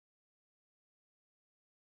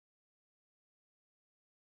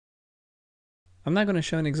I'm now going to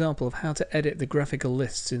show an example of how to edit the graphical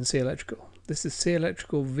lists in C Electrical. This is C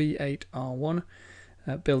Electrical V8R1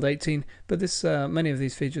 build 18, but many of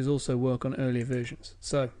these features also work on earlier versions.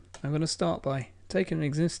 So I'm going to start by taking an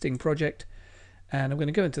existing project, and I'm going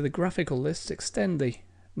to go into the graphical lists, extend the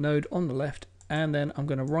node on the left, and then I'm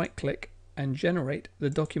going to right click and generate the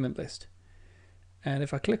document list. And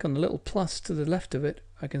if I click on the little plus to the left of it,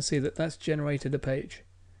 I can see that that's generated a page.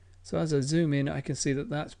 So as I zoom in, I can see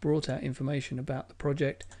that that's brought out information about the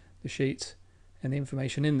project, the sheets, and the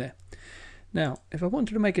information in there. Now, if I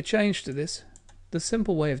wanted to make a change to this, the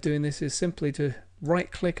simple way of doing this is simply to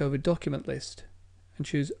right click over document list and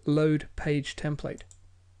choose load page template.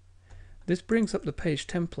 This brings up the page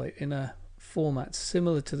template in a format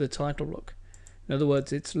similar to the title block. In other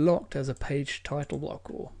words, it's locked as a page title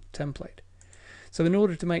block or template. So in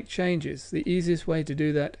order to make changes, the easiest way to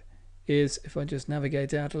do that is if I just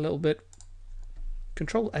navigate out a little bit,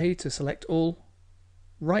 Control A to select all,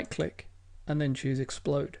 right click, and then choose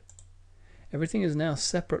explode. Everything is now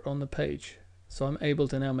separate on the page, so I'm able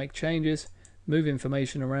to now make changes, move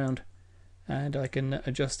information around, and I can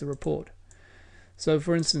adjust the report. So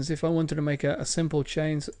for instance, if I wanted to make a simple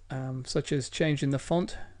change, such as changing the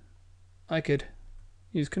font, I could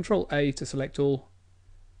use Control A to select all,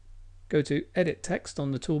 go to edit text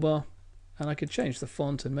on the toolbar, and I could change the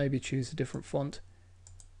font and maybe choose a different font.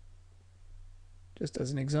 Just as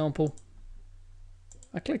an example,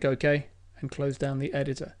 I click OK and close down the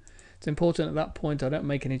editor. It's important at that point I don't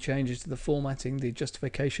make any changes to the formatting, the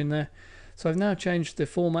justification there. So I've now changed the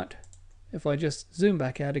format. If I just zoom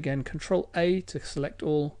back out again, Control A to select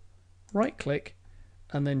all, right click,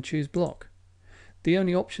 and then choose block. The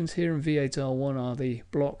only options here in V8R1 are the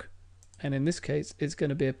block, and in this case it's going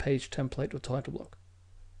to be a page template or title block.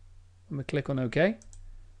 I'm going to click on OK.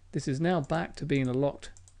 This is now back to being a locked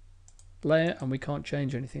layer and we can't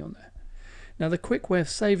change anything on there. Now the quick way of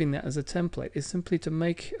saving that as a template is simply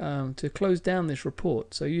to close down this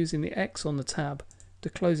report. So using the X on the tab to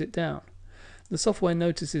close it down. The software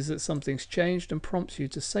notices that something's changed and prompts you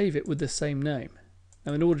to save it with the same name.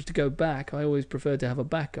 Now in order to go back, I always prefer to have a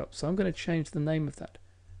backup, so I'm going to change the name of that.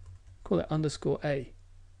 Call it _A.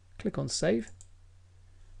 Click on save,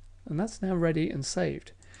 and that's now ready and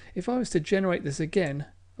saved. If I was to generate this again,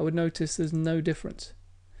 I would notice there's no difference.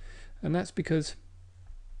 And that's because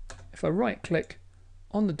if I right click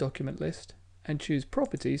on the document list and choose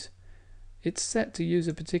properties, it's set to use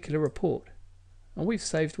a particular report. And we've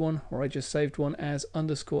saved one, or I just saved one as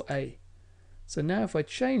 _A. So now if I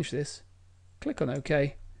change this, click on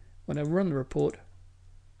OK, when I run the report,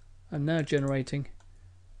 I'm now generating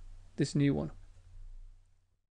this new one.